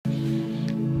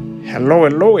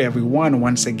Hello everyone.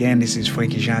 Once again, this is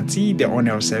Frankie Gentil, the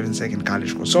owner of 7 Second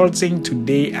College Consulting.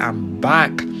 Today I'm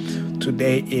back.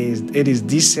 It is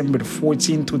December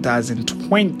 14,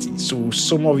 2020. So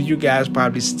some of you guys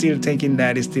probably still thinking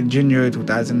that it's still January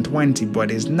 2020, but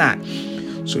it's not.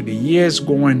 So the year is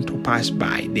going to pass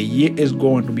by. The year is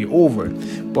going to be over.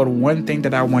 But one thing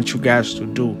that I want you guys to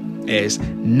do is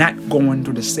not go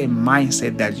into the same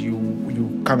mindset that you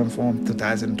coming from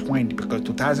 2020, because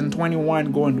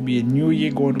 2021 going to be a new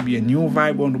year, going to be a new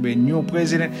vibe, going to be a new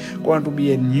president, going to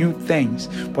be a new things.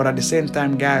 But at the same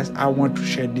time, guys, I want to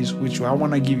share this with you. I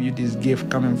want to give you this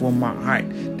gift coming from my heart.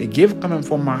 The gift coming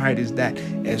from my heart is that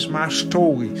it's my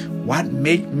story. What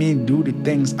make me do the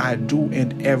things I do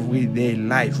in everyday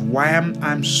life? Why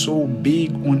I'm so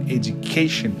big on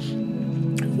education?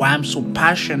 Why I'm so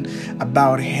passionate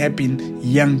about helping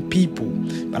young people?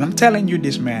 But I'm telling you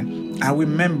this, man. I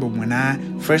remember when I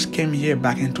first came here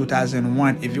back in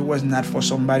 2001, if it was not for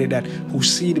somebody who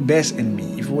see the best in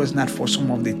me, if it was not for some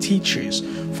of the teachers,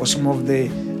 for some of the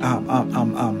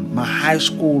my high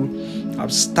school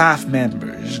staff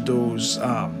members, those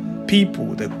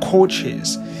people, the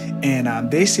coaches, and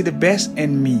they see the best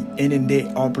in me, and then they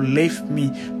uplift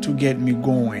me to get me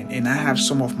going. And I have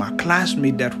some of my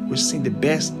classmates that will see the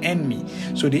best in me,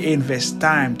 so they invest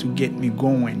time to get me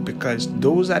going, because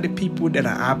those are the people that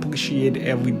I appreciate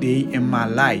every day in my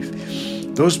life.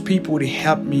 Those people, they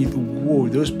help me to grow.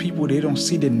 Those people, they don't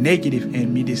see the negative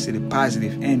in me, they see the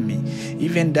positive in me.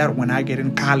 Even that when I get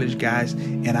in college, guys,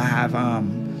 and I have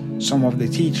some of the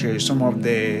teachers, some of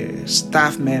the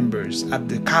staff members at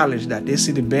the college that they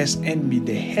see the best in me,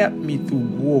 they help me to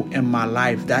grow in my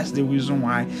life. That's the reason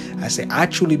why I say I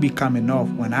truly become enough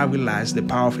when I realize the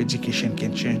power of education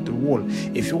can change the world.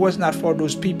 If it was not for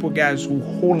those people, guys, who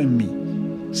holding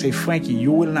me, say, Frankie,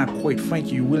 you will not quit.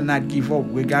 Frankie, you will not give up.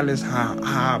 Regardless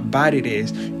how bad it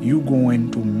is, you're going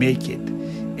to make it.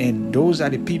 And those are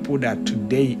the people that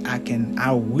today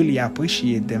I really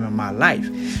appreciate them in my life.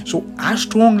 So I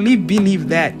strongly believe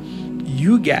that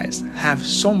you guys have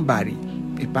somebody,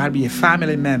 probably a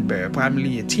family member,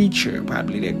 probably a teacher,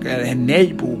 probably a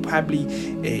neighbor, probably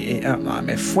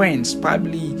a friend,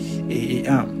 probably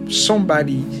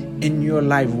somebody in your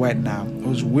life right now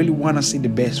who's really want to see the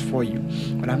best for you.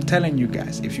 But I'm telling you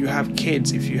guys, if you have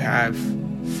kids, if you have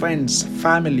friends,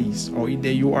 families, or either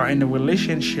you are in a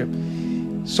relationship,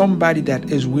 somebody that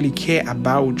is really care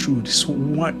about you,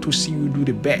 want to see you do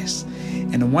the best.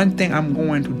 And one thing I'm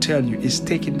going to tell you is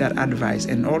taking that advice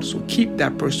and also keep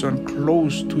that person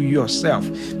close to yourself.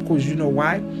 Because you know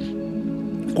why?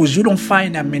 Because you don't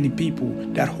find that many people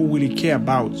who really care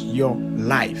about your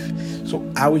life. So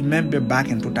I remember back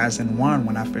in 2001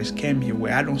 when I first came here,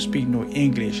 where I don't speak no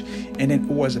English, and then it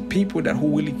was the people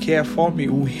who really care for me,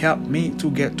 who helped me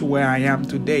to get to where I am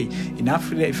today. And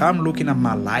if I'm looking at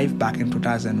my life back in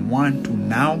 2001 to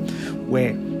now,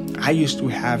 where I used to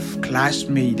have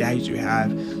classmates, I used to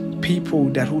have people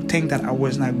who think that I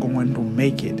was not going to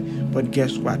make it. But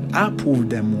guess what? I proved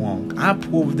them wrong. I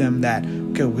proved them that,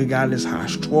 okay, regardless how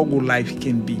struggle life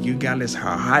can be, regardless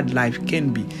how hard life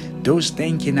can be, those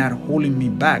things cannot hold me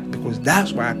back. Because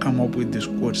that's why I come up with this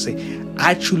quote, say,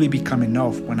 I truly become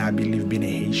enough when I believe being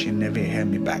a Haitian never held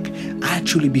me back. I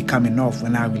truly become enough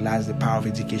when I realize the power of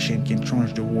education can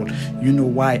change the world. You know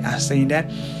why I say that?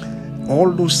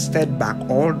 All those setbacks,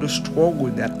 all the struggle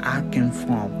that I came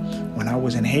from when I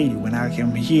was in Haiti, when I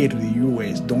came here to the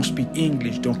U.S., don't speak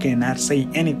English, cannot say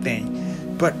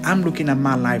anything. But I'm looking at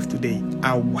my life today.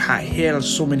 I held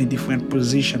so many different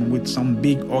positions with some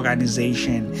big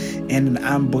organization, and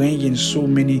I'm bringing so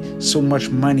much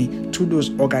money to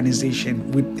those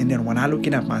organizations. And then when I'm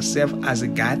looking at myself as a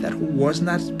guy who was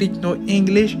not speak no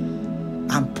English,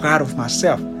 I'm proud of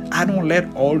myself. I don't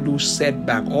let all those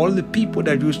setbacks, all the people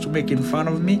that used to make in fun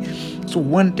of me. So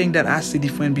one thing that I see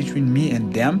different between me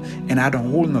and them, and I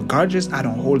don't hold no grudges, I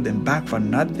don't hold them back for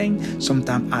nothing.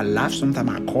 Sometimes I laugh, sometimes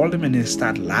I call them and they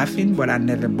start laughing, but I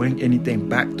never bring anything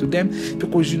back to them.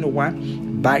 Because you know what?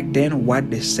 Back then,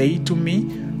 what they say to me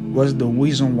was the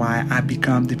reason why I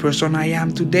become the person I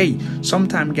am today.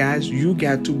 Sometimes, guys, you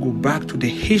got to go back to the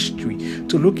history,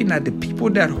 to looking at the people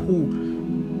who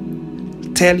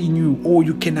telling you, oh,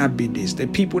 you cannot be this. The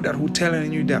people who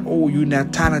telling you that, oh, you're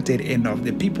not talented enough.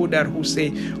 The people who say,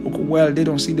 okay, well, they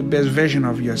don't see the best version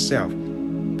of yourself.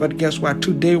 But guess what?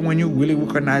 Today, when you really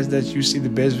recognize that you see the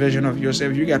best version of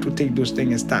yourself, you got to take those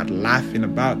things and start laughing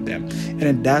about them. And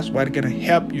then that's what's going to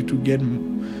help you to get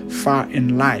far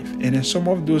in life. And then some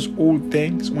of those old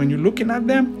things, when you're looking at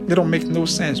them, they don't make no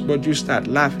sense, but you start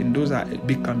laughing. Those are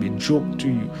become a joke to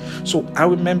you. So I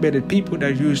remember the people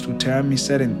that used to tell me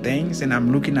certain things, and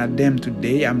I'm looking at them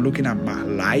today. I'm looking at my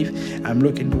life. I'm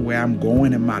looking to where I'm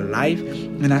going in my life,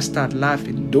 and I start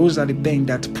laughing. Those are the things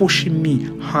that's pushing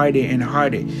me harder and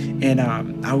harder. And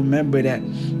I remember that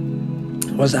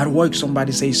was at work,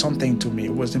 somebody say something to me.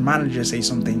 It was the manager say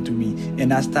something to me,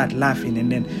 and I start laughing.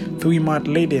 And then 3 months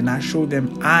later, and I show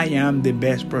them I am the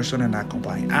best person in that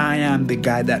company. I am the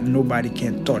guy that nobody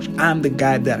can touch. I'm the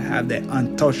guy that have the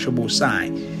untouchable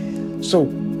sign. So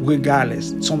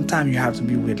regardless, sometimes you have to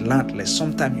be relentless.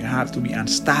 Sometimes you have to be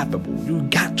unstoppable. You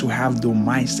got to have the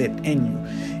mindset in you.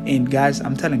 And guys,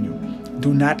 I'm telling you,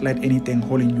 do not let anything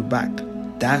holding you back.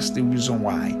 That's the reason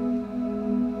why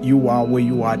you are where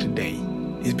you are today.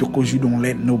 It's because you don't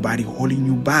let nobody holding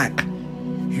you back.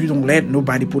 You don't let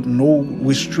nobody put no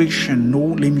restriction, no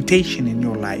limitation in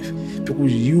your life,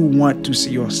 because you want to see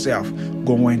yourself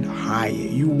going higher.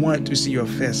 You want to see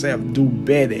yourself do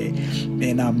better.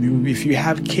 And if you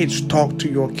have kids, talk to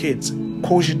your kids,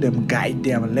 coach them, guide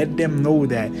them, let them know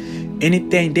that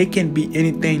they can be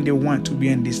anything they want to be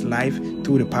in this life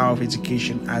through the power of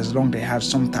education, as long as they have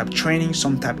some type of training,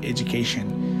 some type of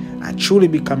education. I truly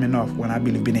become enough when I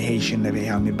believe in a Haitian never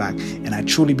held me back. And I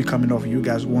truly become enough. You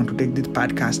guys want to take this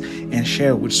podcast and share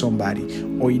it with somebody.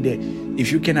 Or either,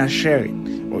 if you cannot share it,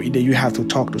 or either you have to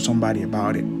talk to somebody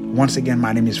about it. Once again,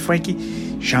 my name is Frankie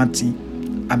Gentil.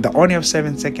 I'm the owner of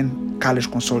 7 Second College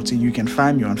Consulting. You can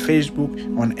find me on Facebook,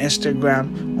 on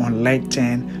Instagram, on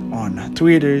LinkedIn, on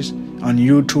Twitters, on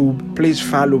YouTube. Please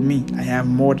follow me. I have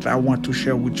more that I want to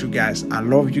share with you guys. I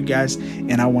love you guys,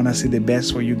 and I want to see the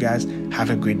best for you guys. Have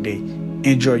a great day.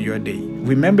 Enjoy your day.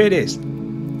 Remember this,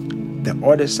 the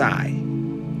other side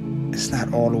is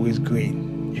not always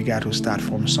green. You got to start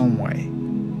from somewhere.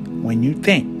 When you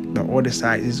think the other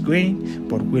side is green,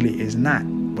 but really is not.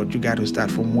 But you got to start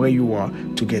from where you are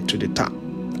to get to the top.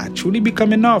 I truly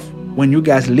become enough when you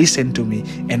guys listen to me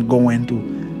and go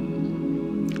into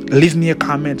leave me a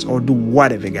comment or do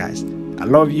whatever, guys. I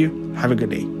love you. Have a good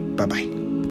day. Bye-bye.